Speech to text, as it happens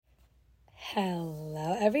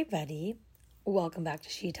Hello, everybody. Welcome back to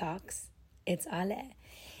She Talks. It's Ale.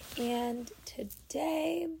 And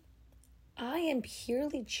today, I am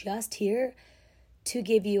purely just here to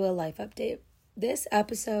give you a life update. This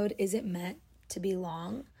episode isn't meant to be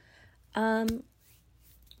long, but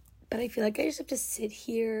I feel like I just have to sit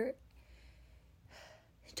here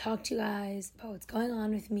and talk to you guys about what's going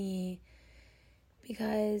on with me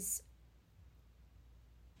because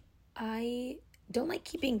I don't like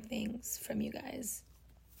keeping things from you guys.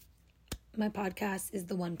 My podcast is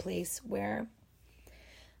the one place where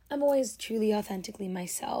I'm always truly authentically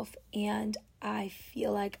myself, and I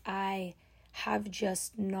feel like I have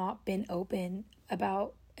just not been open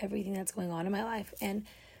about everything that's going on in my life. And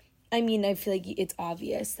I mean, I feel like it's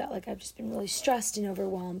obvious that I've just been really stressed and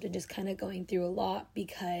overwhelmed and just kind of going through a lot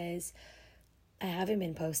because I haven't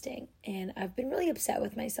been posting, and I've been really upset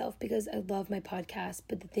with myself because I love my podcast.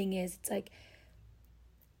 But the thing is, it's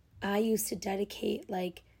I used to dedicate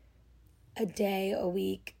a day a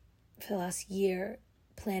week for the last year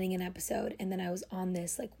planning an episode, and then I was on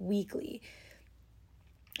this weekly,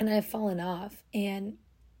 and I've fallen off, and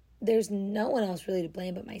there's no one else really to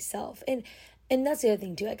blame but myself. And that's the other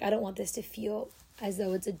thing too. I don't want this to feel as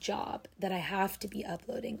though it's a job that I have to be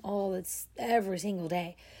uploading every single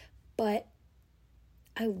day. But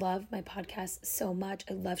I love my podcast so much.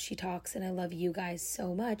 I love She Talks, and I love you guys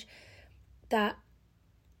so much that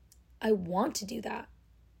I want to do that.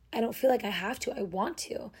 I don't feel like I have to. I want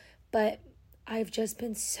to. But I've just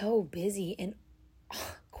been so busy and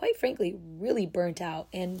quite frankly, really burnt out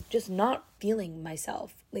and just not feeling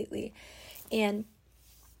myself lately. And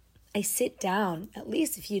I sit down at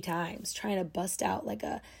least a few times trying to bust out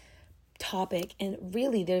a topic, and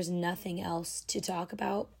really there's nothing else to talk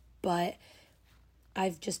about, but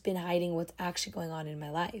I've just been hiding what's actually going on in my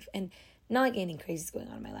life. And not anything crazy is going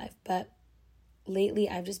on in my life, but lately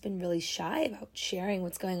I've just been really shy about sharing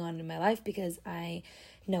what's going on in my life because I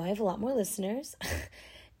know I have a lot more listeners,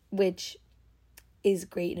 which is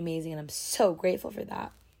great and amazing, and I'm so grateful for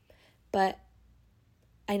that. But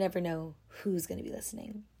I never know who's going to be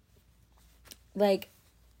listening. I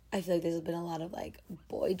feel like there's been a lot of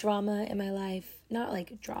boy drama in my life. Not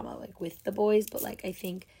drama with the boys, but I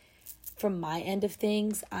think from my end of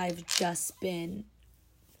things, I've just been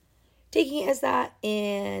taking it as that,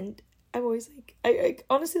 and I'm always I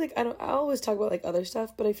honestly I always talk about other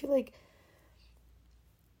stuff, but I feel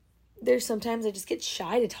there's sometimes I just get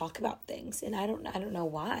shy to talk about things, and I don't know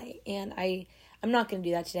why. And I'm not going to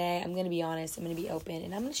do that today. I'm going to be honest, I'm going to be open,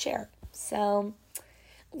 and I'm going to share. So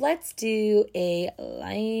let's do a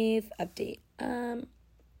life update.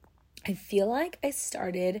 I feel like I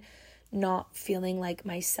started not feeling like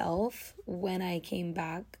myself when I came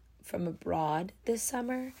back from abroad this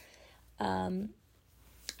summer.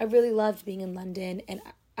 I really loved being in London, and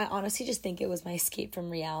I honestly just think it was my escape from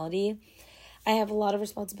reality. I have a lot of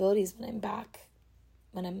responsibilities when I'm back,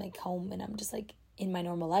 when I'm home, and I'm just in my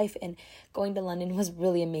normal life. And going to London was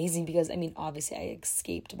really amazing because, obviously I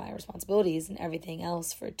escaped my responsibilities and everything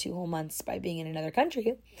else for 2 whole months by being in another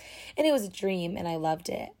country. And it was a dream, and I loved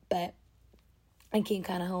it. But I came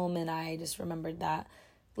kind of home, and I just remembered that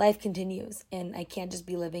life continues, and I can't just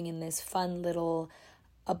be living in this fun little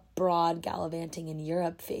abroad gallivanting in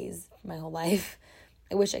Europe phase my whole life.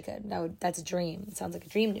 I wish I could. That's a dream. It sounds like a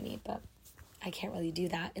dream to me, but I can't really do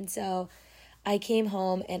that. And so I came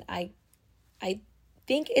home, and I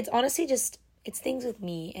think it's honestly it's things with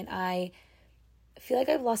me, and I feel like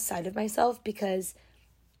I've lost sight of myself because,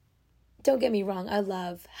 don't get me wrong, I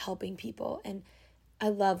love helping people, and I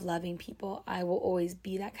love loving people. I will always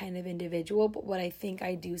be that kind of individual, but what I think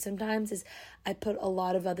I do sometimes is I put a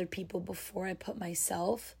lot of other people before I put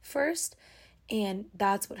myself first, and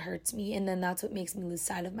that's what hurts me, and then that's what makes me lose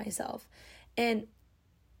sight of myself. And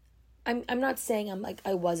I'm not saying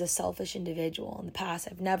I was a selfish individual in the past.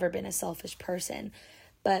 I've never been a selfish person,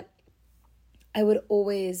 but I would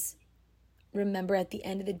always remember at the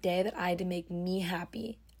end of the day that I had to make me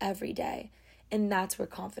happy every day, and that's where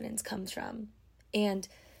confidence comes from. And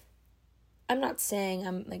I'm not saying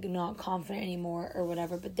I'm not confident anymore or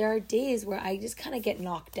whatever, but there are days where I just kind of get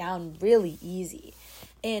knocked down really easy.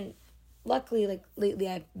 And luckily, lately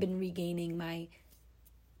I've been regaining my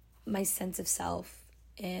sense of self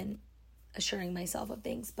and assuring myself of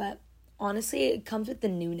things. But honestly, it comes with the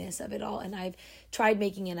newness of it all. And I've tried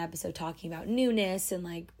making an episode talking about newness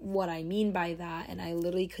and what I mean by that. And I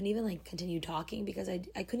literally couldn't even continue talking because I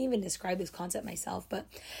couldn't even describe this concept myself. But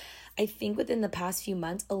I think within the past few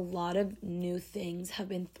months, a lot of new things have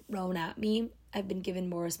been thrown at me. I've been given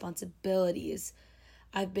more responsibilities.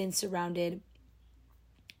 I've been surrounded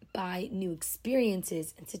by new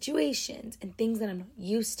experiences and situations and things that I'm not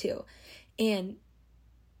used to. And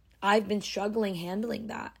I've been struggling handling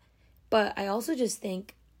that. But I also just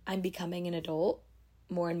think I'm becoming an adult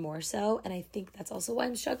more and more so. And I think that's also why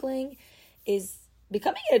I'm struggling, is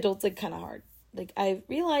becoming an adult's like kind of hard. Like, I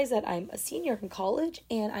realized that I'm a senior in college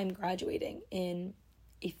and I'm graduating in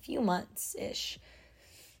a few months-ish.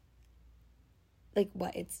 Like,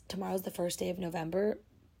 tomorrow's the first day of November.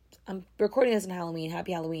 I'm recording this on Halloween.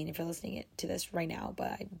 Happy Halloween if you're listening to this right now,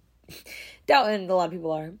 but I doubt a lot of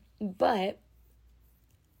people are. But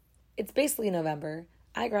it's basically November.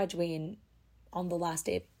 I graduate on the last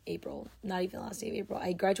day of April. Not even the last day of April.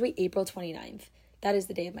 I graduate April 29th. That is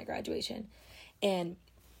the day of my graduation. And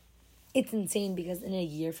it's insane because in a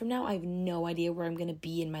year from now, I have no idea where I'm going to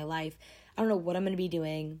be in my life. I don't know what I'm going to be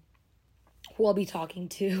doing, who I'll be talking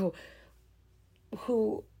to,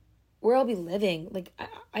 where I'll be living. Like,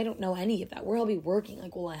 I don't know any of that. Where I'll be working.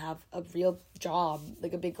 Like, will I have a real job,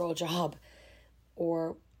 like a big girl job?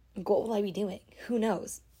 Or what will I be doing? Who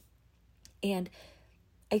knows? And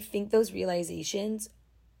I think those realizations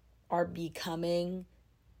are becoming,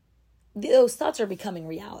 those thoughts are becoming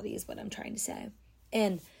reality is what I'm trying to say.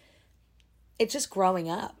 And it's just growing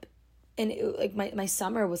up. And my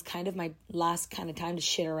summer was kind of my last kind of time to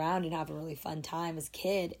shit around and have a really fun time as a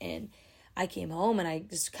kid. And I came home and I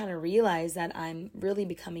just kind of realized that I'm really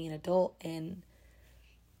becoming an adult and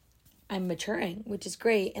I'm maturing, which is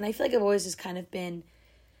great. And I feel like I've always just kind of been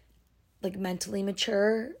like mentally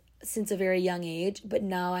mature since a very young age, but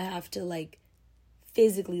now I have to like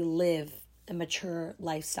physically live a mature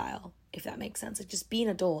lifestyle, if that makes sense. Like, just be an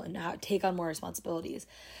adult and take on more responsibilities.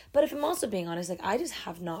 But if I'm also being honest, like, I just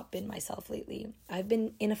have not been myself lately. I've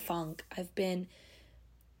been in a funk. I've been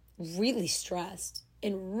really stressed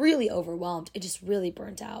and really overwhelmed. It just really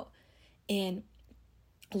burnt out. And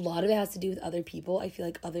a lot of it has to do with other people. I feel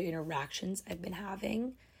like other interactions I've been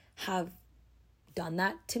having have done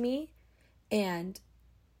that to me. And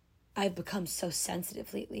I've become so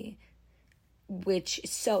sensitive lately, which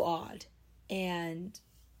is so odd. And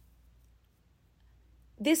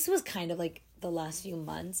this was kind of like the last few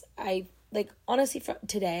months. I like, honestly, from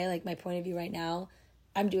today, like my point of view right now,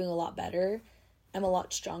 I'm doing a lot better. I'm a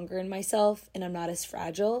lot stronger in myself and I'm not as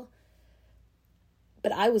fragile.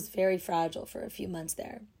 But I was very fragile for a few months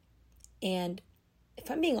there. And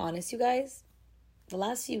if I'm being honest, you guys, the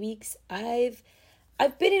last few weeks, I've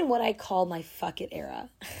been in what I call my fuck it era.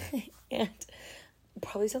 And it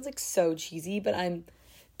probably sounds like so cheesy, but I'm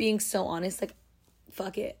being so honest, like,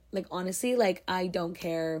 fuck it. Like, honestly, like, I don't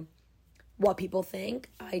care what people think.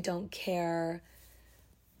 I don't care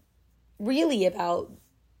really about,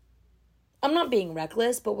 I'm not being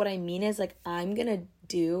reckless, but what I mean is, like, I'm gonna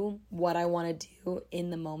do what I want to do in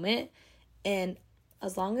the moment. And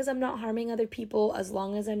as long as I'm not harming other people, as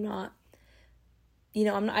long as I'm not,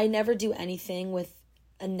 I never do anything with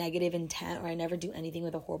a negative intent, or I never do anything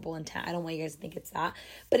with a horrible intent. I don't want you guys to think it's that,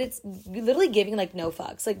 but it's literally giving like no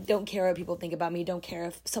fucks. Like, don't care what people think about me. Don't care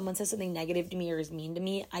if someone says something negative to me or is mean to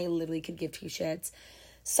me. I literally could give two shits.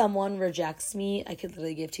 Someone rejects me, I could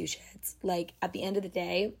literally give two shits. Like, at the end of the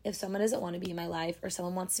day, if someone doesn't want to be in my life, or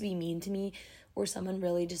someone wants to be mean to me, or someone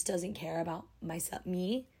really just doesn't care about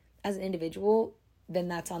me as an individual, then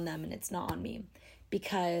that's on them and it's not on me.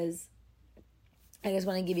 Because I just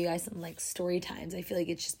want to give you guys some like story times. I feel like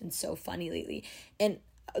it's just been so funny lately. And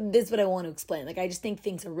this is what I want to explain. Like, I just think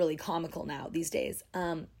things are really comical now these days.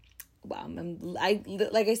 Wow,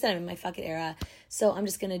 like I said, I'm in my fuck it era. So I'm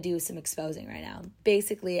just going to do some exposing right now.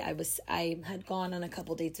 Basically, I had gone on a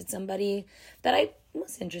couple dates with somebody that I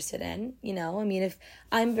was interested in, I mean, if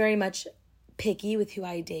I'm very much picky with who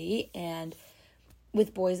I date and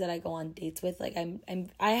with boys that I go on dates with, like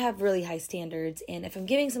I have really high standards, and if I'm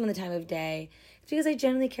giving someone the time of day, it's because I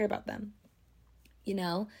genuinely care about them,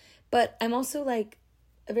 but I'm also like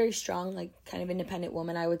a very strong, like kind of independent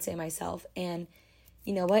woman, I would say myself. And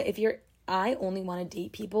you know what, I only want to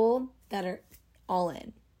date people that are all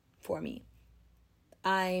in for me.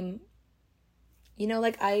 I'm in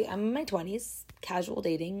my 20s, casual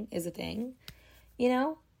dating is a thing,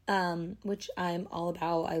 which I'm all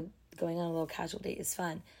about. Going on a little casual date is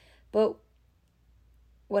fun. But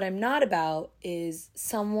what I'm not about is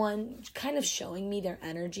someone kind of showing me their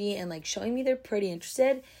energy and like showing me they're pretty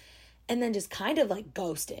interested and then just kind of like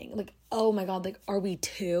ghosting. Like, oh my God, like, are we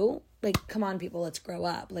two? Like, come on, people, let's grow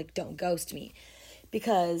up. Like, don't ghost me.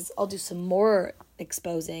 Because I'll do some more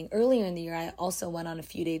exposing. Earlier in the year, I also went on a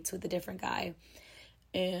few dates with a different guy.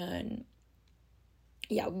 And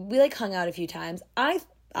yeah, we like hung out a few times.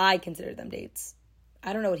 I consider them dates.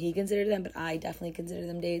 I don't know what he considered them, but I definitely consider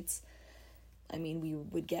them dates. I mean, we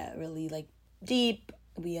would get really, like, deep.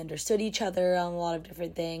 We understood each other on a lot of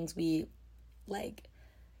different things. We, like,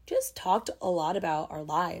 just talked a lot about our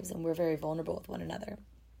lives, and we're very vulnerable with one another.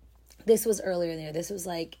 This was earlier in the year. This was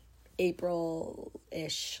like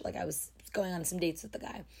April-ish. Like I was going on some dates with the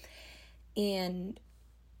guy. And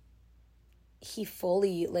he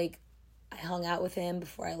fully, like, I hung out with him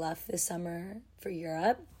before I left this summer for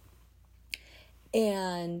Europe.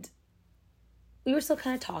 And we were still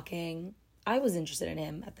kind of talking. I was interested in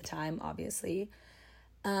him at the time, obviously.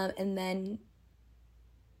 And then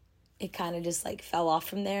it kind of just like fell off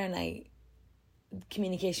from there, and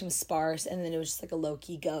communication was sparse, and then it was just like a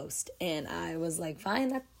low-key ghost. And I was like,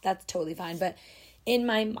 fine, that's totally fine. But in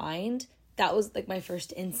my mind, that was like my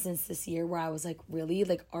first instance this year where I was like, really?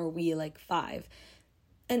 Like, are we like 5?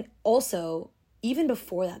 And also, even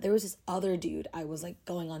before that, there was this other dude I was like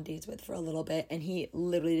going on dates with for a little bit, and he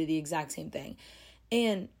literally did the exact same thing.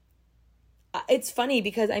 And it's funny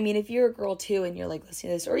because, I mean, if you're a girl too and you're like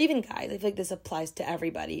listening to this, or even guys, I feel like this applies to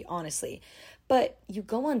everybody, honestly. But you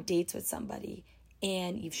go on dates with somebody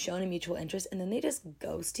and you've shown a mutual interest, and then they just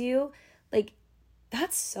ghost you. Like,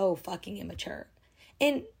 that's so fucking immature.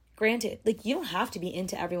 And granted, like, you don't have to be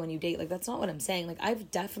into everyone you date. Like, that's not what I'm saying. Like,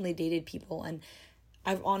 I've definitely dated people, and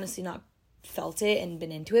I've honestly not felt it and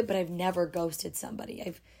been into it, but I've never ghosted somebody.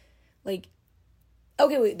 I've, like,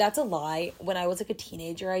 okay, wait, that's a lie. When I was, like, a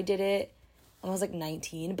teenager, I did it. I was, like,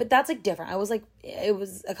 19. But that's, like, different. I was, like, it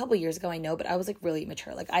was a couple years ago, I know, but I was, like, really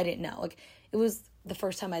immature. Like, I didn't know. Like, it was the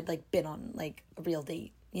first time I'd, like, been on, like, a real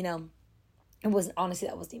date, you know? It wasn't, honestly,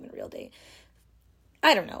 that wasn't even a real date.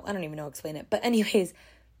 I don't know. I don't even know how to explain it. But anyways,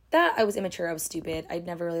 that, I was immature. I was stupid. I'd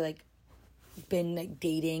never really, like, been, like,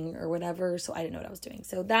 dating or whatever, so I didn't know what I was doing.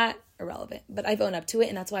 So that, irrelevant. But I've owned up to it,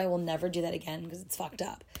 and that's why I will never do that again, because it's fucked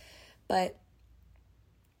up. But,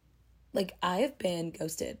 like, I've been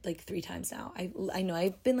ghosted, like, 3 times now. I know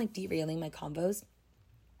I've been, like, derailing my convos,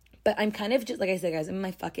 but I'm kind of just, like I said, guys, I'm in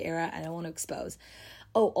my fuck era, and I don't want to expose.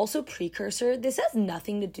 Oh, also, precursor, this has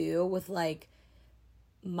nothing to do with, like,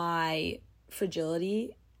 my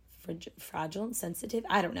fragility, fragile and sensitive,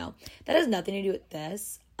 I don't know. That has nothing to do with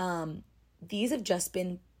this. These have just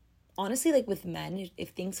been, honestly, like, with men, if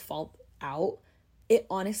things fall out, it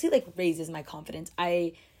honestly, like, raises my confidence.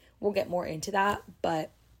 I will get more into that,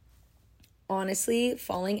 but honestly,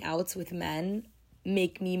 falling outs with men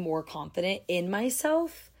make me more confident in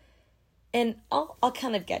myself, and I'll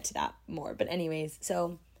kind of get to that more. But anyways,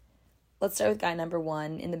 so let's start with guy number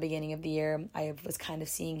 1. In the beginning of the year, I was kind of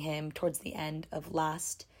seeing him towards the end of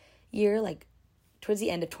last year, like towards the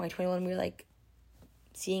end of 2021, we were like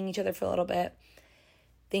seeing each other for a little bit.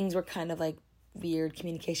 Things were kind of like weird.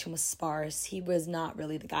 Communication was sparse. He was not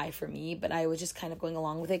really the guy for me, but I was just kind of going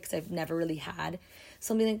along with it because I've never really had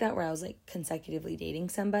something like that where I was like consecutively dating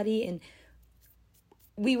somebody, and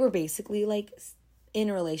we were basically like in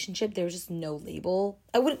a relationship. There was just no label.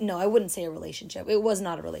 I wouldn't say a relationship. It was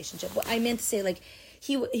not a relationship. What I meant to say, like,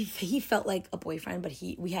 he felt like a boyfriend, but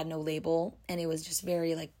we had no label, and it was just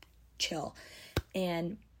very like chill.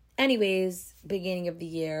 And anyways, beginning of the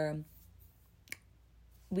year,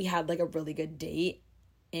 we had like a really good date,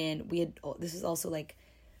 and this is also like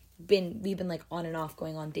we've been like on and off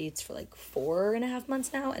going on dates for like 4.5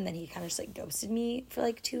 months now, and then he kind of just like ghosted me for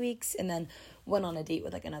like 2 weeks, and then went on a date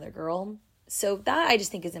with like another girl. So that I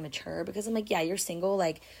just think is immature, because I'm like, yeah, you're single,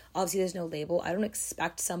 like, obviously there's no label. I don't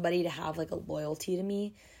expect somebody to have like a loyalty to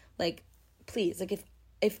me. Like, please, like,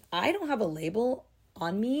 if I don't have a label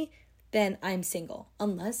on me, then I'm single.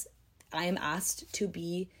 Unless I am asked to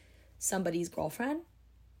be somebody's girlfriend,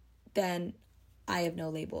 then I have no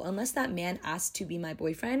label. Unless that man asked to be my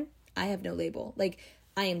boyfriend, I have no label. Like,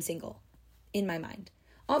 I am single in my mind.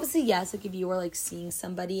 Obviously, yes, like, if you are like seeing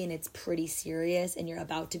somebody and it's pretty serious and you're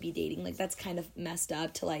about to be dating, like, that's kind of messed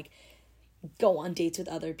up to like go on dates with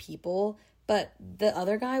other people. But the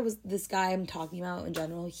other guy was, this guy I'm talking about in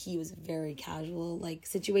general, he was very casual, like,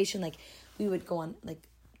 situation. Like, we would go on like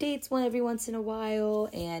dates every once in a while,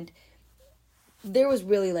 and there was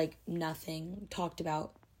really like nothing talked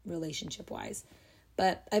about relationship wise.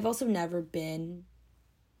 But I've also never been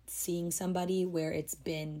seeing somebody where it's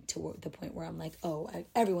been to the point where I'm like, oh,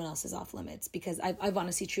 everyone else is off limits, because I've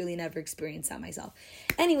honestly truly never experienced that myself.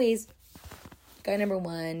 Anyways, guy number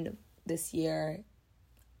 1 this year,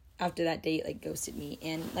 after that date, like, ghosted me.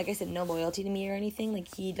 And like I said, no loyalty to me or anything.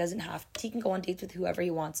 Like, he can go on dates with whoever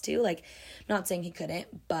he wants to. Like, not saying he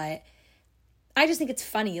couldn't, but I just think it's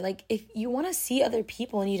funny. Like, if you want to see other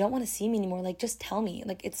people and you don't want to see me anymore, like, just tell me.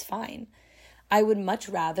 Like, it's fine. I would much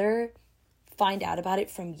rather find out about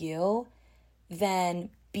it from you than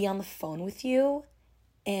be on the phone with you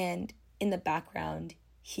and in the background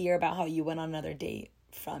hear about how you went on another date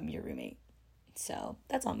from your roommate. So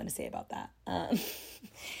that's all I'm going to say about that.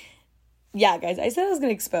 yeah, guys, I said I was going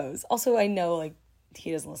to expose. Also, I know, like,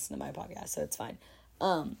 he doesn't listen to my podcast, so it's fine.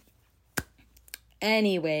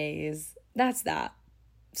 Anyways, that's that.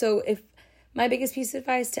 So if my biggest piece of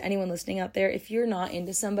advice to anyone listening out there, if you're not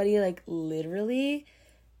into somebody, like, literally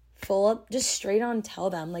full up, just straight on tell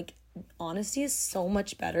them. Like, honesty is so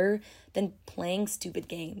much better than playing stupid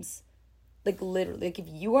games. Like, literally, like, if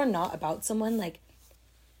you are not about someone, like,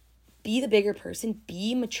 be the bigger person,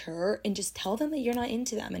 be mature, and just tell them that you're not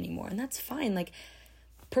into them anymore. And that's fine. Like,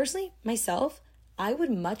 personally, myself, I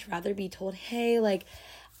would much rather be told, hey, like,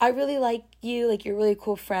 I really like you, like, you're a really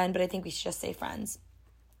cool friend, but I think we should just stay friends.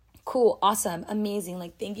 Cool, awesome, amazing.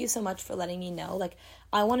 Like, thank you so much for letting me know. Like,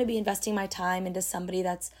 I want to be investing my time into somebody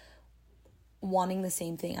that's wanting the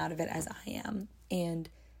same thing out of it as I am. And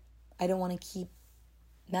I don't want to keep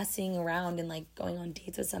messing around and, like, going on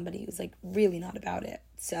dates with somebody who's, like, really not about it.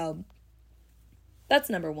 So that's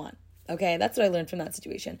number one. Okay, that's what I learned from that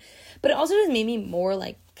situation. But it also just made me more,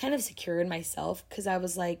 like, kind of secure in myself, because I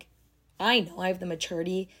was like, I know I have the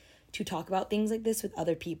maturity to talk about things like this with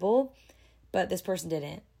other people, but this person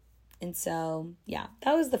didn't. And so, yeah,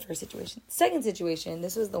 that was the first situation. Second situation,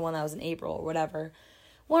 this was the one that was in April or whatever.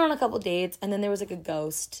 Went on a couple dates, and then there was, like, a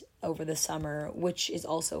ghost over the summer, which is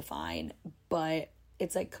also fine. But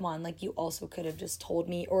it's like, come on, like, you also could have just told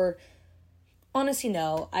me. Or, honestly,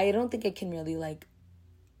 no, I don't think I can really, like,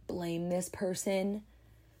 blame this person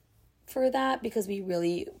for that, because they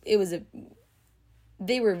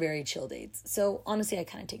were very chill dates. So, honestly, I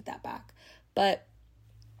kind of take that back. But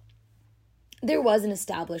there was an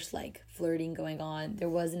established, like, flirting going on. There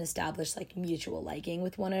was an established, like, mutual liking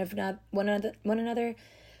with one another.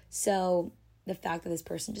 So the fact that this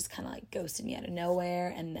person just kind of, like, ghosted me out of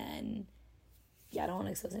nowhere, and then, yeah, I don't want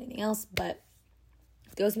to expose anything else, but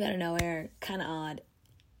ghosted me out of nowhere, kind of odd.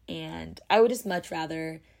 And I would just much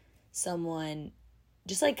rather someone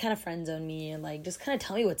just, like, kind of friend zone me and, like, just kind of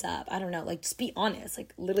tell me what's up. I don't know, like, just be honest,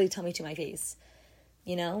 like, literally tell me to my face,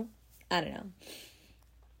 you know? I don't know.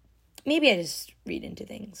 Maybe I just read into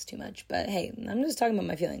things too much, but hey, I'm just talking about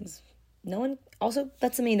my feelings. Also,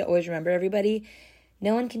 that's something to always remember, everybody.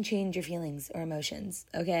 No one can change your feelings or emotions,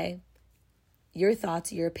 okay? Your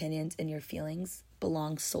thoughts, your opinions, and your feelings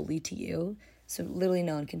belong solely to you, so literally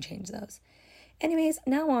no one can change those. Anyways,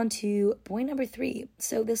 now on to boy number 3.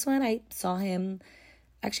 So this one, I saw him,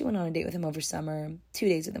 actually went on a date with him over summer, 2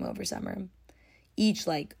 days with him over summer, each,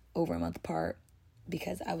 like, over a month apart,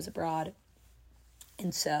 because I was abroad.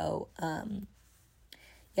 And so,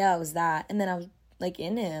 yeah, it was that. And then I was, like,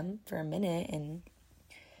 in him for a minute, and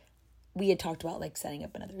we had talked about, like, setting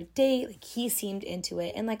up another date. Like, he seemed into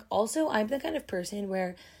it. And, like, also, I'm the kind of person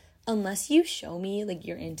where unless you show me, like,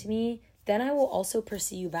 you're into me, then I will also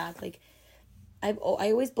pursue you back. Like, I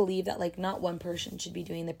always believe that, like, not one person should be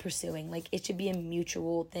doing the pursuing. Like, it should be a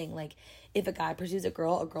mutual thing. Like, if a guy pursues a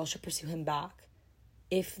girl should pursue him back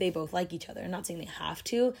if they both like each other. I'm not saying they have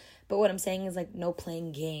to, but what I'm saying is, like, no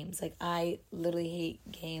playing games. Like, I literally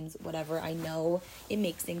hate games, whatever. I know it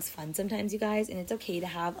makes things fun sometimes, you guys, and it's okay to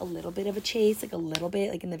have a little bit of a chase, like, a little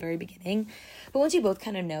bit, like, in the very beginning. But once you both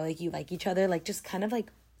kind of know, like, you like each other, like, just kind of,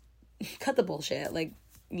 like, cut the bullshit. Like,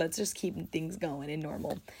 let's just keep things going and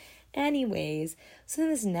normal. Anyways, so then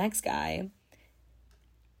this next guy,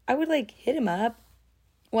 I would, like, hit him up.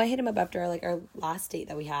 Well, I hit him up after, like, our last date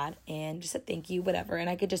that we had, and just said thank you, whatever, and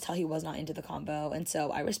I could just tell he was not into the combo, and so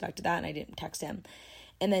I respected that, and I didn't text him.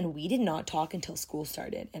 And then we did not talk until school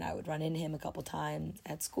started, and I would run into him a couple times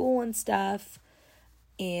at school and stuff,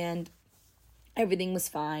 and everything was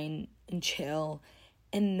fine and chill.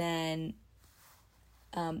 And then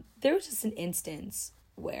there was just an instance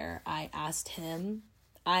where I asked him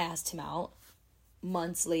out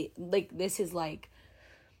months late. Like, this is, like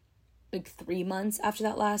 3 months after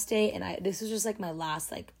that last date, and this was just, like, my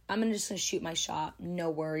last, like, I'm just gonna shoot my shot, no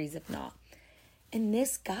worries if not. And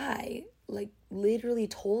this guy, like, literally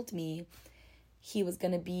told me he was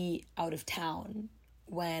gonna be out of town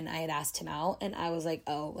when I had asked him out, and I was like,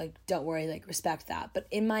 oh, like, don't worry, like, respect that. But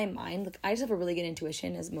in my mind, like, I just have a really good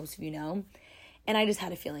intuition, as most of you know, and I just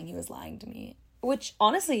had a feeling he was lying to me, which,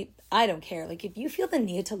 honestly, I don't care. Like, if you feel the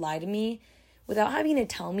need to lie to me without having to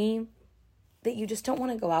tell me that you just don't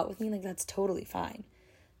want to go out with me, like, that's totally fine.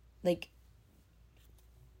 Like,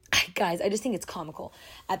 guys, I just think it's comical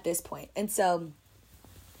at this point. And so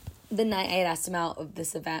the night I had asked him out of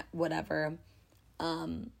this event, whatever,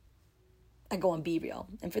 I go on Be Real.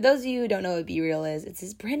 And for those of you who don't know what Be Real is, it's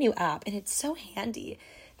this brand new app, and it's so handy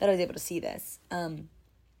that I was able to see this.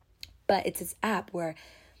 But it's this app where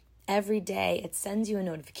every day it sends you a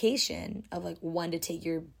notification of, like, when to take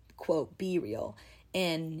your, quote, Be Real.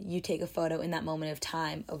 and you take a photo in that moment of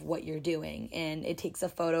time of what you're doing. And it takes a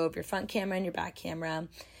photo of your front camera and your back camera,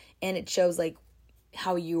 and it shows like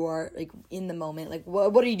how you are like in the moment, like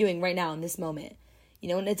what are you doing right now in this moment, you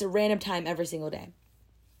know, and it's a random time every single day.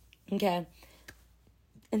 Okay.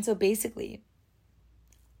 And so basically,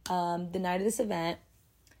 the night of this event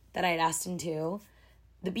that I had asked him to,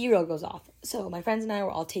 the B-reel goes off. So my friends and I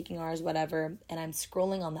were all taking ours, whatever, and I'm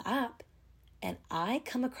scrolling on the app, and I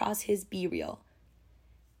come across his B-reel.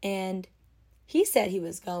 And he said he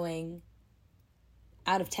was going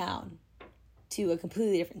out of town to a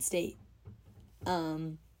completely different state.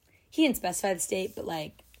 He didn't specify the state, but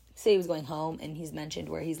like, say he was going home, and he's mentioned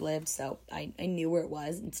where he's lived, so I knew where it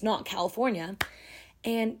was. It's not California.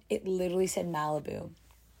 And it literally said Malibu.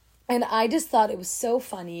 And I just thought it was so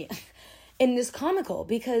funny and this comical,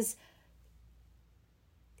 because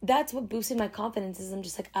that's what boosted my confidence. Is I'm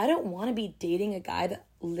just like, I don't want to be dating a guy that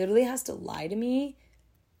literally has to lie to me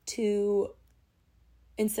to,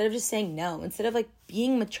 instead of just saying no, instead of like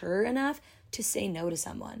being mature enough to say no to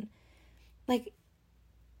someone. Like,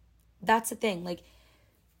 that's the thing. Like,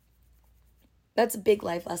 that's a big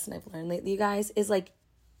life lesson I've learned lately, you guys, is like,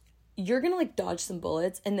 you're going to like dodge some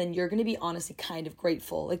bullets, and then you're going to be honestly kind of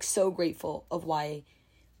grateful, like so grateful of why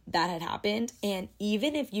that had happened. And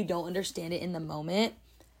even if you don't understand it in the moment,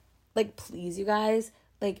 like, please, you guys,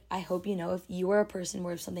 like, I hope you know, if you are a person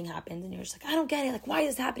where if something happens and you're just like, I don't get it, like, why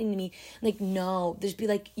is this happening to me? Like, no, just be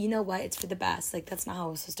like, you know what, it's for the best. Like, that's not how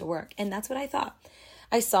it was supposed to work. And that's what I thought.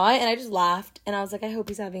 I saw it and I just laughed, and I was like, I hope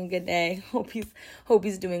he's having a good day. Hope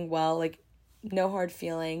he's doing well. Like, no hard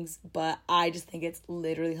feelings, but I just think it's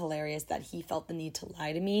literally hilarious that he felt the need to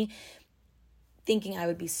lie to me, thinking I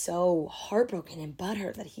would be so heartbroken and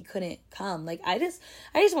butthurt that he couldn't come. Like, I just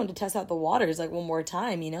wanted to test out the waters like one more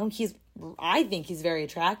time, you know. I think he's very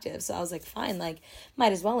attractive, so I was like, fine, like,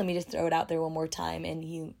 might as well let me just throw it out there one more time. And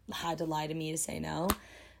he had to lie to me to say no.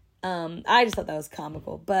 I just thought that was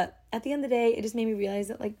comical, but at the end of the day, it just made me realize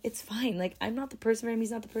that, like, it's fine. Like, I'm not the person for him,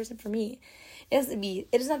 he's not the person for me. It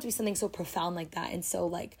doesn't have to be something so profound like that and so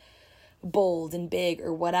like bold and big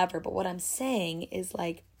or whatever. But what I'm saying is,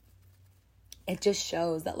 like, it just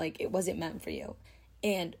shows that like it wasn't meant for you.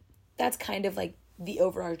 And that's kind of like the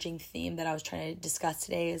overarching theme that I was trying to discuss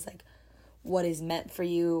today, is like, what is meant for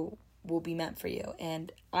you will be meant for you.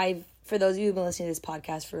 And for those of you who've been listening to this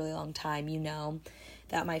podcast for a really long time, you know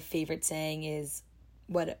that my favorite saying is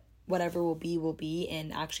whatever will be.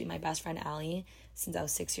 And actually, my best friend Allie, since I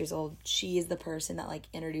was 6 years old, she is the person that like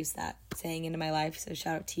introduced that saying into my life. So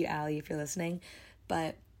shout out to you, Allie, if you're listening.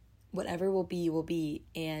 But whatever will be.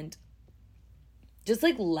 And just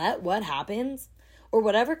like let what happens, or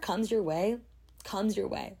whatever comes your way.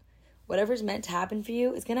 Whatever's meant to happen for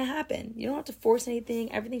you is gonna happen. You don't have to force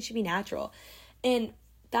anything. Everything should be natural. And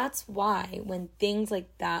that's why when things like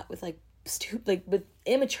that with like with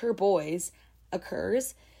immature boys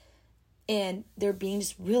occurs, and they're being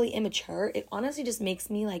just really immature, it honestly just makes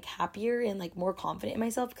me like happier and like more confident in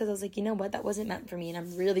myself, because I was like, you know what, that wasn't meant for me. And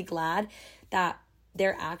I'm really glad that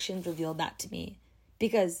their actions revealed that to me,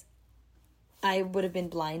 because I would have been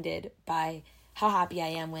blinded by how happy I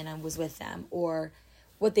am when I was with them, or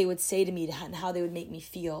what they would say to me and how they would make me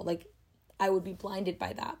feel. Like, I would be blinded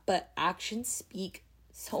by that. But actions speak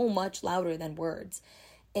so much louder than words.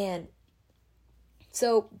 And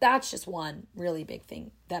so that's just one really big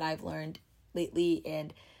thing that I've learned lately.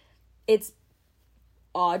 And it's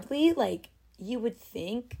oddly, like, you would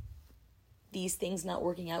think these things not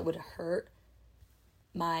working out would hurt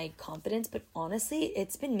my confidence, but honestly,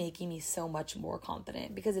 it's been making me so much more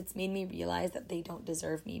confident, because it's made me realize that they don't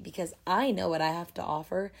deserve me, because I know what I have to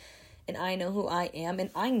offer, and I know who I am, and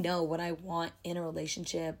I know what I want in a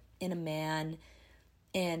relationship, in a man,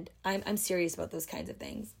 and I'm serious about those kinds of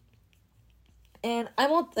things. And I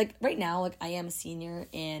won't, like, right now, like, I am a senior,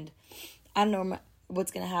 and I don't know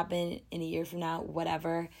what's gonna happen in a year from now,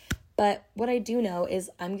 whatever. But what I do know is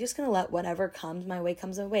I'm just going to let whatever comes my way.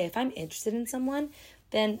 If I'm interested in someone,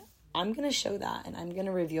 then I'm going to show that, and I'm going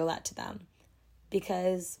to reveal that to them,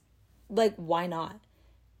 because, like, why not?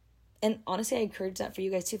 And honestly, I encourage that for you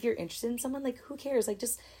guys too. If you're interested in someone, like, who cares? Like,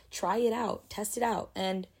 just try it out, test it out.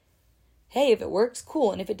 And hey, if it works,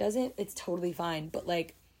 cool. And if it doesn't, it's totally fine. But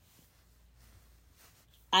like,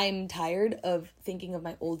 I'm tired of thinking of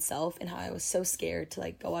my old self and how I was so scared to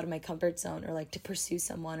like go out of my comfort zone, or like to pursue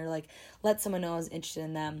someone, or like let someone know I was interested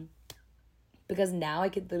in them. Because now I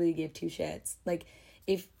could literally give two shits. Like,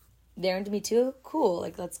 if they're into me too, cool.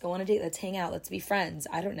 Like, let's go on a date. Let's hang out. Let's be friends.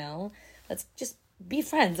 I don't know. Let's just be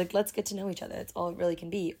friends. Like, let's get to know each other. That's all it really can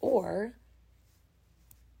be. Or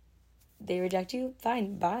they reject you,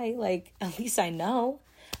 fine, bye. Like, at least I know.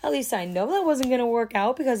 at least I know that wasn't going to work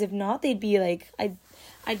out, because if not, they'd be like,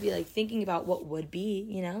 I'd be like thinking about what would be,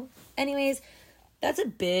 you know? Anyways, that's a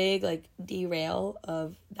big like derail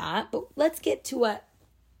of that. But let's get to what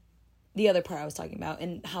the other part I was talking about,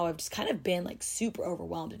 and how I've just kind of been like super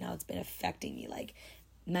overwhelmed and how it's been affecting me like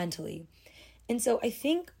mentally. And so I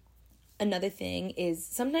think another thing is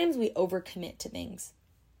sometimes we overcommit to things.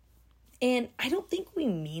 And I don't think we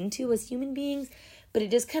mean to as human beings, but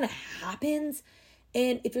it just kind of happens.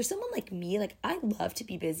 And if you're someone like me, like I love to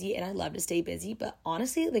be busy and I love to stay busy, but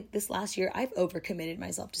honestly, like this last year, I've overcommitted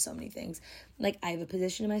myself to so many things. Like I have a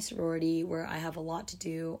position in my sorority where I have a lot to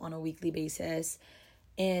do on a weekly basis.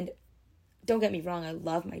 And don't get me wrong, I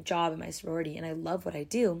love my job in my sorority and I love what I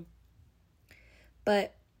do,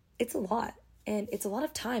 but it's a lot, and it's a lot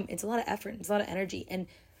of time. It's a lot of effort. It's a lot of energy. And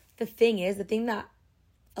the thing that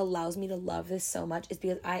allows me to love this so much is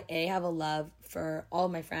because I, A, have a love for all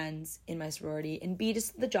of my friends in my sorority, and B,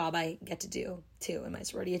 just the job I get to do too in my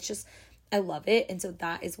sorority. It's just, I love it. And so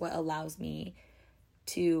that is what allows me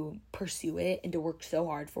to pursue it and to work so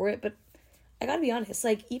hard for it. But I gotta be honest,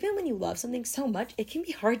 like even when you love something so much, it can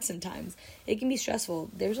be hard sometimes. It can be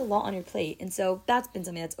stressful. There's a lot on your plate. And so that's been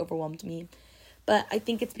something that's overwhelmed me. But I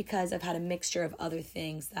think it's because I've had a mixture of other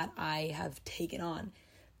things that I have taken on.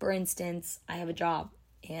 For instance, I have a job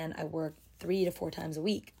and I work 3 to 4 times a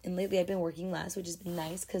week. And lately I've been working less, which has been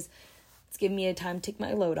nice because it's given me a time to take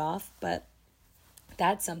my load off. But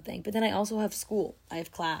that's something. But then I also have school. I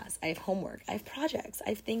have class. I have homework. I have projects. I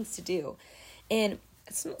have things to do. And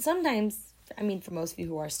sometimes, I mean, for most of you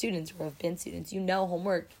who are students or have been students, you know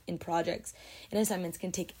homework and projects and assignments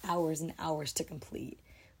can take hours and hours to complete.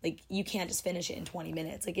 Like, you can't just finish it in 20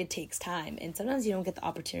 minutes. Like, it takes time. And sometimes you don't get the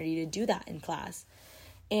opportunity to do that in class.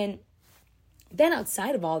 And then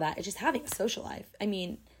outside of all that, it's just having a social life. I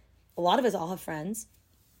mean, a lot of us all have friends.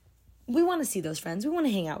 We want to see those friends. We want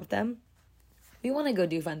to hang out with them. We want to go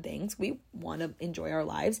do fun things. We want to enjoy our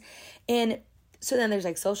lives. And so then there's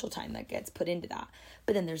like social time that gets put into that.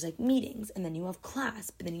 But then there's like meetings, and then you have class,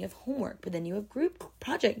 but then you have homework, but then you have group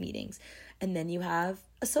project meetings, and then you have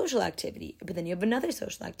a social activity, but then you have another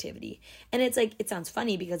social activity. And it's like, it sounds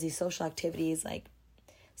funny because these social activities, like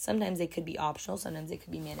sometimes they could be optional, sometimes they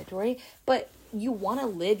could be mandatory, but you want to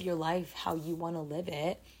live your life how you want to live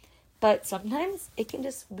it. But sometimes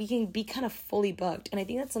we can be kind of fully booked. And I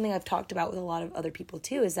think that's something I've talked about with a lot of other people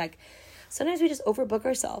too, is like sometimes we just overbook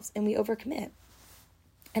ourselves and we overcommit.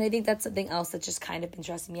 And I think that's something else that's just kind of been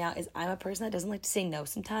stressing me out, is I'm a person that doesn't like to say no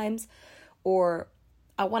sometimes, or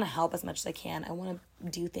I want to help as much as I can. I want to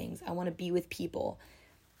do things. I want to be with people.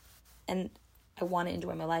 And I want to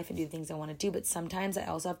enjoy my life and do the things I want to do. But sometimes I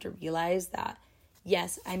also have to realize that,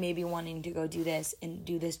 yes, I may be wanting to go do this and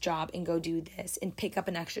do this job and go do this and pick up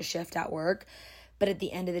an extra shift at work. But at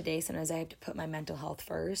the end of the day, sometimes I have to put my mental health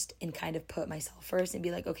first and kind of put myself first and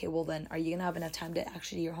be like, okay, well then, are you going to have enough time to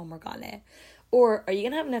actually do your homework on it? Or are you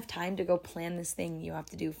going to have enough time to go plan this thing you have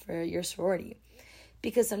to do for your sorority?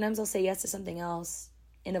 Because sometimes I'll say yes to something else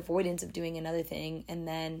in avoidance of doing another thing. And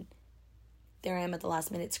then there I am at the last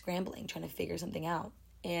minute scrambling, trying to figure something out.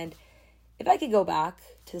 And if I could go back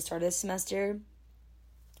to the start of this semester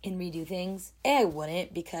and redo things, I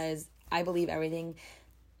wouldn't, because I believe everything,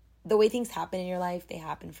 the way things happen in your life, they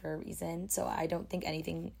happen for a reason. So I don't think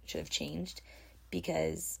anything should have changed,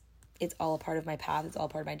 because it's all a part of my path. It's all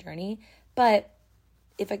part of my journey. But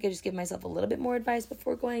if I could just give myself a little bit more advice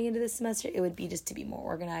before going into this semester, it would be just to be more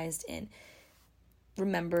organized and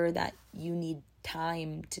remember that you need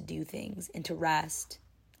time to do things and to rest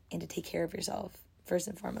and to take care of yourself first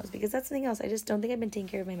and foremost, because that's something else. I just don't think I've been taking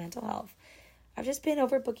care of my mental health. I've just been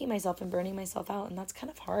overbooking myself and burning myself out, and that's kind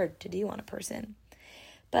of hard to do on a person.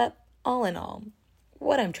 But all in all,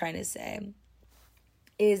 what I'm trying to say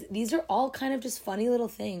is these are all kind of just funny little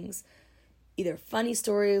things. Either funny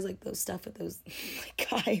stories, like those stuff with those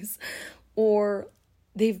guys, or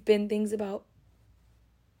they've been things about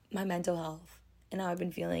my mental health and how I've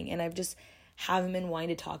been feeling. And I've just haven't been wanting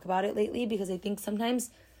to talk about it lately, because I think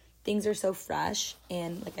sometimes things are so fresh.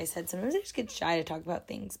 And like I said, sometimes I just get shy to talk about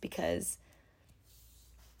things because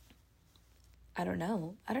I don't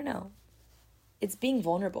know. It's being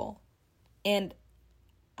vulnerable. And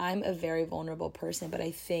I'm a very vulnerable person, but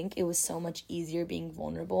I think it was so much easier being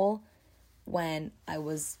vulnerable when I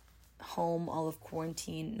was home all of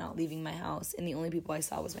quarantine, not leaving my house, and the only people I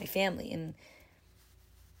saw was my family, and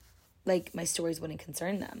like my stories wouldn't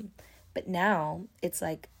concern them. But now it's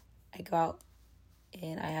like I go out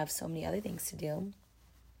and I have so many other things to do.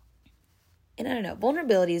 And I don't know,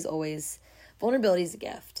 vulnerability is a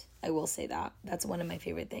gift. I will say that. That's one of my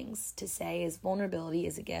favorite things to say, is vulnerability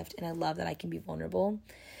is a gift, and I love that I can be vulnerable.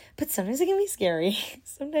 But sometimes it can be scary.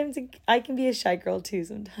 Sometimes I can be a shy girl too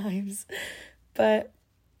sometimes. But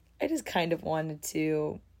I just kind of wanted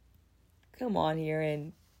to come on here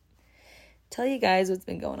and tell you guys what's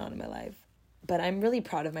been going on in my life. But I'm really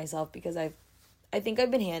proud of myself because I think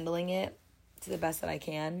I've been handling it to the best that I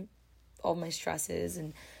can. All my stresses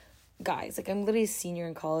and guys, like I'm literally a senior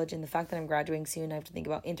in college, and the fact that I'm graduating soon, I have to think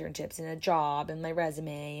about internships and a job and my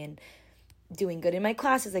resume and doing good in my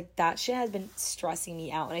classes. Like that shit has been stressing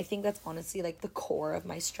me out. And I think that's honestly like the core of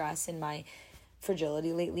my stress and my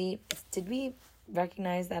fragility lately. Did we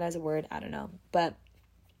recognize that as a word? I don't know. But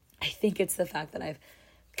I think it's the fact that I've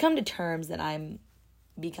come to terms that I'm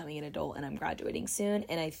becoming an adult and I'm graduating soon.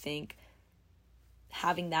 And I think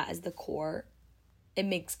having that as the core, it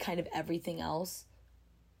makes kind of everything else,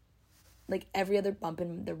 like every other bump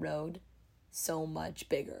in the road, so much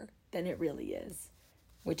bigger than it really is,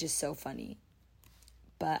 which is so funny.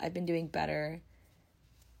 But I've been doing better,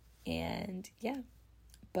 and yeah.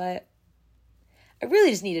 But I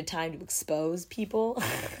really just needed time to expose people.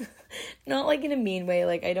 Not like in a mean way.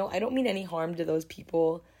 Like I don't mean any harm to those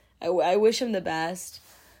people. I wish them the best.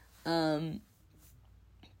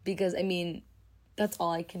 Because I mean, that's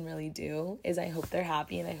all I can really do is I hope they're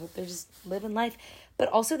happy and I hope they're just living life. But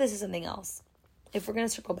also this is something else. If we're going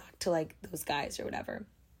to circle back to like those guys or whatever,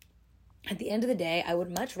 at the end of the day, I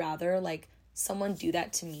would much rather like someone do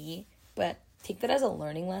that to me, but take that as a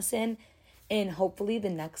learning lesson, and hopefully the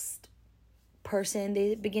next person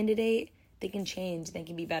they begin to date, they can change, they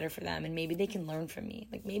can be better for them, and maybe they can learn from me.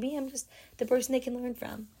 Like maybe I'm just the person they can learn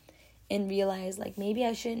from and realize like maybe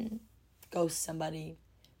I shouldn't ghost somebody.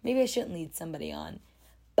 Maybe I shouldn't lead somebody on,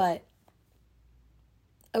 but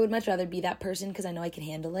I would much rather be that person because I know I can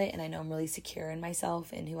handle it and I know I'm really secure in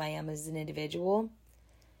myself and who I am as an individual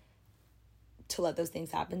to let those things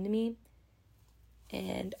happen to me.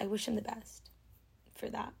 And I wish them the best for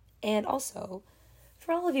that. And also,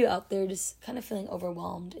 for all of you out there just kind of feeling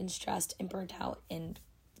overwhelmed and stressed and burnt out and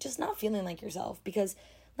just not feeling like yourself, because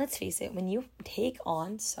let's face it, when you take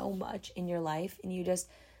on so much in your life and you just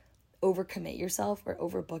overcommit yourself or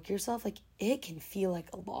overbook yourself, like it can feel like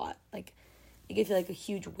a lot. Like it can feel like a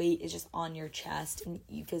huge weight is just on your chest and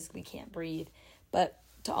you physically can't breathe. But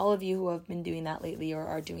to all of you who have been doing that lately or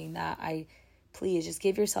are doing that, please just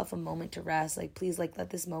give yourself a moment to rest. Like please, like let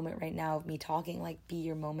this moment right now of me talking like be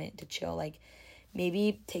your moment to chill. Like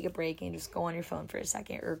maybe take a break and just go on your phone for a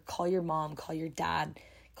second, or call your mom, call your dad,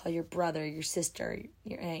 call your brother, your sister,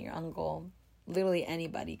 your aunt, your uncle, literally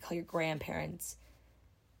anybody. Call your grandparents.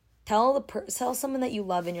 Tell someone that you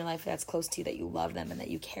love in your life that's close to you that you love them and that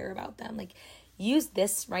you care about them. Like use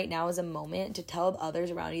this right now as a moment to tell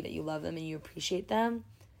others around you that you love them and you appreciate them,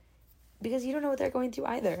 because you don't know what they're going through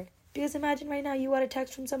either. Because imagine right now you got a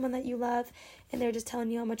text from someone that you love and they're just telling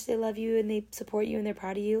you how much they love you and they support you and they're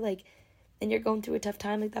proud of you, like, and you're going through a tough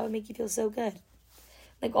time. Like that would make you feel so good.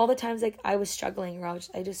 Like all the times like I was struggling or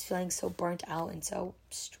I just feeling so burnt out and so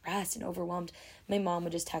stressed and overwhelmed, my mom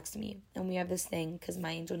would just text me. And we have this thing because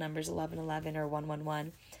my angel number is 1111 or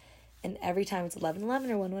 111. And every time it's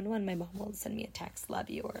 1111 or 111, my mom will send me a text, love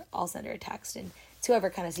you, or I'll send her a text. And it's whoever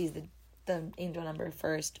kind of sees the angel number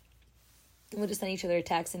first. And we'll just send each other a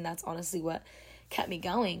text. And that's honestly what kept me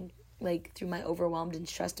going, like through my overwhelmed and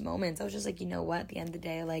stressed moments. I was just like, you know what, at the end of the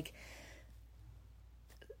day, like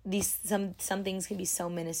some things can be so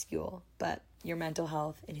minuscule, but your mental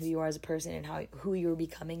health and who you are as a person and who you're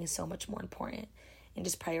becoming is so much more important. And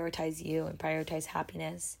just prioritize you and prioritize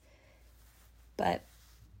happiness. But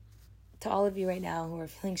to all of you right now who are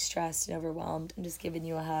feeling stressed and overwhelmed, I'm just giving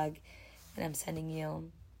you a hug and I'm sending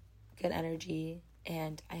you good energy,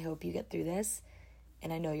 and I hope you get through this,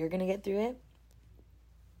 and I know you're going to get through it.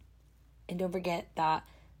 And don't forget that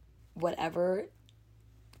whatever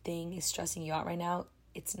thing is stressing you out right now,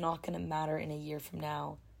 it's not going to matter in a year from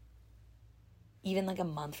now, even like a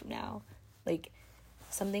month from now. Like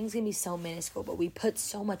some things can be so minuscule, but we put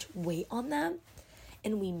so much weight on them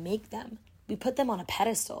and we put them on a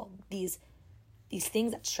pedestal, these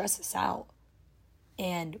things that stress us out,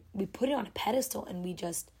 and we put it on a pedestal and we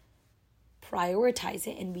just prioritize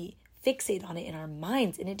it and we fixate on it in our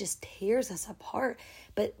minds, and it just tears us apart.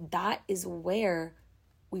 But that is where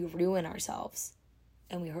we ruin ourselves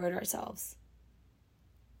and we hurt ourselves,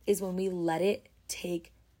 is when we let it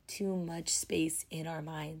take too much space in our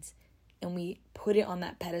minds and we put it on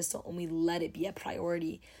that pedestal and we let it be a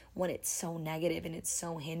priority when it's so negative and it's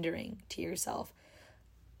so hindering to yourself.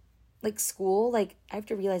 Like school, like I have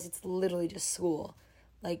to realize it's literally just school.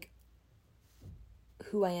 Like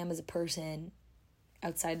who I am as a person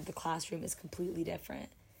outside of the classroom is completely different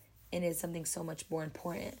and is something so much more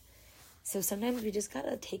important. So sometimes we just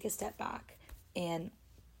gotta take a step back and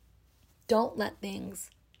Don't let things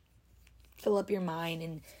fill up your mind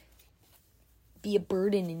and be a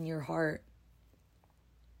burden in your heart.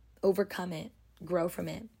 Overcome it. Grow from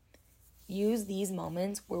it. Use these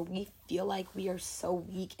moments where we feel like we are so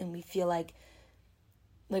weak and we feel like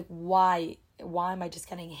why am I just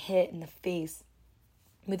getting hit in the face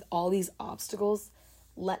with all these obstacles?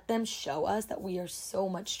 Let them show us that we are so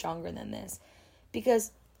much stronger than this.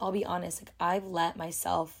 Because I'll be honest, I've let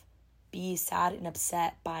myself be sad and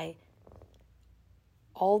upset by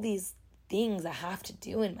all these things I have to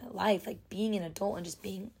do in my life, like being an adult and just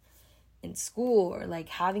being in school, or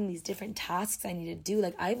having these different tasks I need to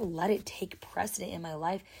do. I've let it take precedent in my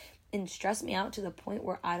life and stress me out to the point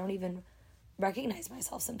where I don't even recognize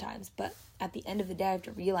myself sometimes. But at the end of the day, I have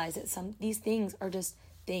to realize that these things are just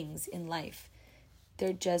things in life.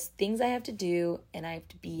 They're just things I have to do, and I have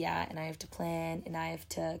to be at, and I have to plan, and I have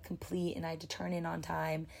to complete, and I have to turn in on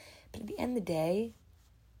time. But at the end of the day,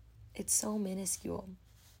 it's so minuscule.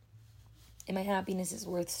 And my happiness is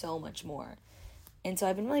worth so much more. And so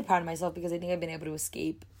I've been really proud of myself because I think I've been able to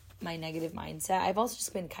escape my negative mindset. I've also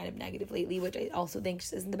just been kind of negative lately, which I also think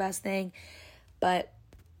just isn't the best thing. But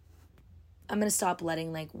I'm going to stop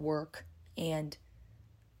letting work and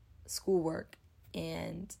schoolwork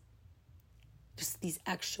and just these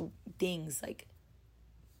extra things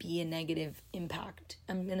be a negative impact.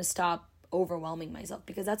 I'm going to stop overwhelming myself,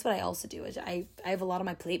 because that's what I also do. Is I have a lot on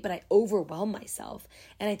my plate, but I overwhelm myself.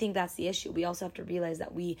 And I think that's the issue. We also have to realize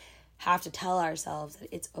that we have to tell ourselves that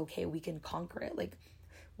it's okay, we can conquer it.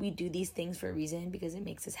 We do these things for a reason because it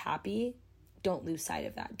makes us happy. Don't lose sight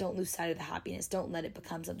of that. Don't lose sight of the happiness. Don't let it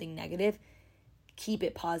become something negative. Keep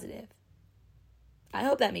it positive. I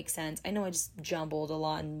hope that makes sense. I know I just jumbled a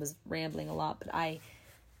lot and was rambling a lot, but I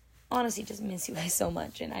honestly just miss you guys so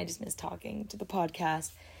much, and I just miss talking to the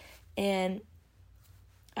podcast. And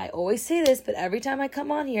I always say this, but every time I come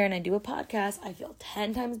on here and I do a podcast, I feel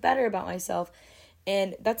 10 times better about myself.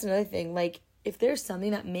 And that's another thing. If there's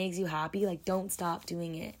something that makes you happy, don't stop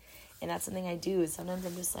doing it. And that's something I do. Is sometimes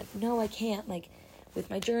I'm just no, I can't. With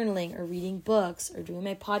my journaling or reading books or doing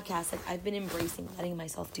my podcast, I've been embracing letting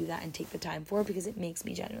myself do that and take the time for it, because it makes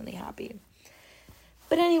me genuinely happy.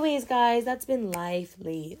 But anyways, guys, that's been life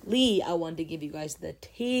lately. I wanted to give you guys the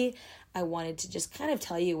tea. I wanted to just kind of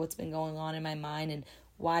tell you what's been going on in my mind and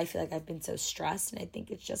why I feel like I've been so stressed. And I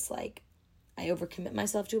think it's just I overcommit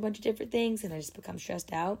myself to a bunch of different things and I just become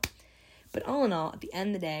stressed out. But all in all, at the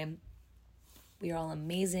end of the day, we are all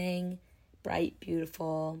amazing, bright,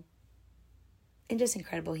 beautiful, and just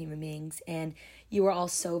incredible human beings. And you are all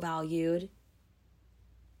so valued.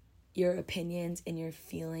 Your opinions and your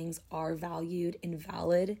feelings are valued and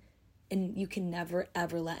valid. And you can never,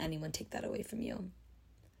 ever let anyone take that away from you.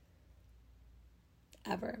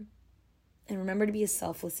 Ever. And remember to be a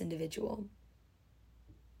selfless individual.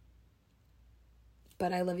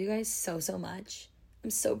 But I love you guys so, so much. I'm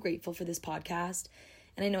so grateful for this podcast.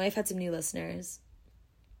 And I know I've had some new listeners.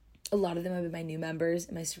 A lot of them have been my new members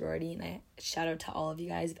in my sorority. And I shout out to all of you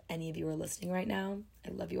guys. If any of you are listening right now, I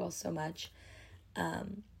love you all so much.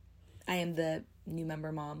 I am the new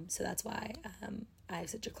member mom. So that's why I have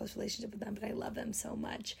such a close relationship with them. But I love them so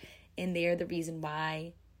much. And they are the reason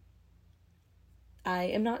why I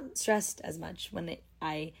am not stressed as much when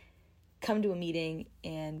I come to a meeting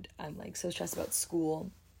and I'm so stressed about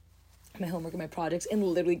school, my homework and my projects, and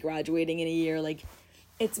literally graduating in a year.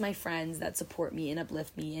 It's my friends that support me and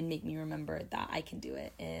uplift me and make me remember that I can do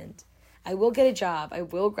it. And I will get a job. I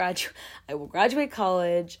will graduate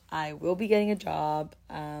college. I will be getting a job.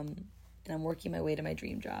 And I'm working my way to my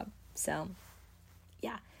dream job. So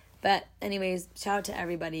yeah. But anyways, shout out to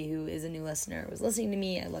everybody who is a new listener, who is listening to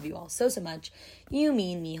me. I love you all so, so much. You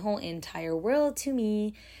mean the whole entire world to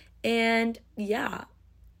me. And yeah,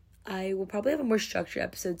 I will probably have a more structured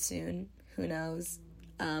episode soon. Who knows?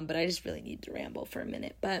 But I just really need to ramble for a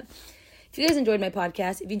minute. But if you guys enjoyed my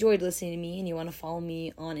podcast, if you enjoyed listening to me and you want to follow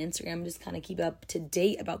me on Instagram, just kind of keep up to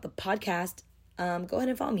date about the podcast, go ahead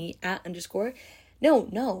and follow me at _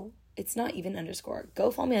 No, it's not even _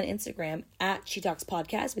 Go follow me on Instagram at She Talks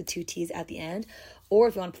Podcast with 2 T's at the end. Or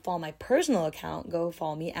if you want to follow my personal account, go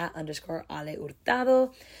follow me at _ Ale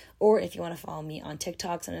Hurtado. Or if you want to follow me on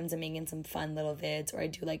TikTok, sometimes I'm making some fun little vids, or I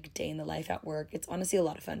do day in the life at work. It's honestly a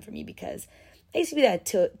lot of fun for me because I used to be that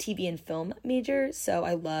TV and film major, so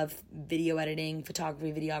I love video editing,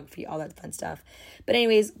 photography, videography, all that fun stuff. But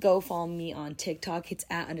anyways, go follow me on TikTok. It's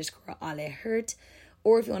at _ Ale Hurt.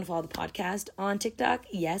 Or if you want to follow the podcast on TikTok,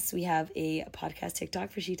 yes, we have a podcast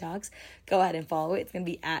TikTok for She Talks. Go ahead and follow it. It's going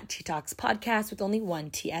to be at She Talks Podcast with only 1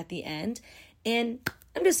 T at the end. And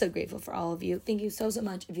I'm just so grateful for all of you. Thank you so, so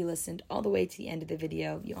much if you listened all the way to the end of the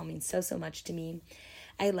video. You all mean so, so much to me.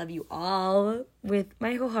 I love you all with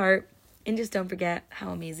my whole heart. And just don't forget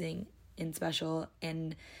how amazing and special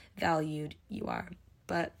and valued you are.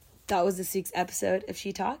 But that was this week's episode of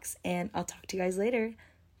She Talks, and I'll talk to you guys later.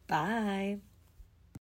 Bye.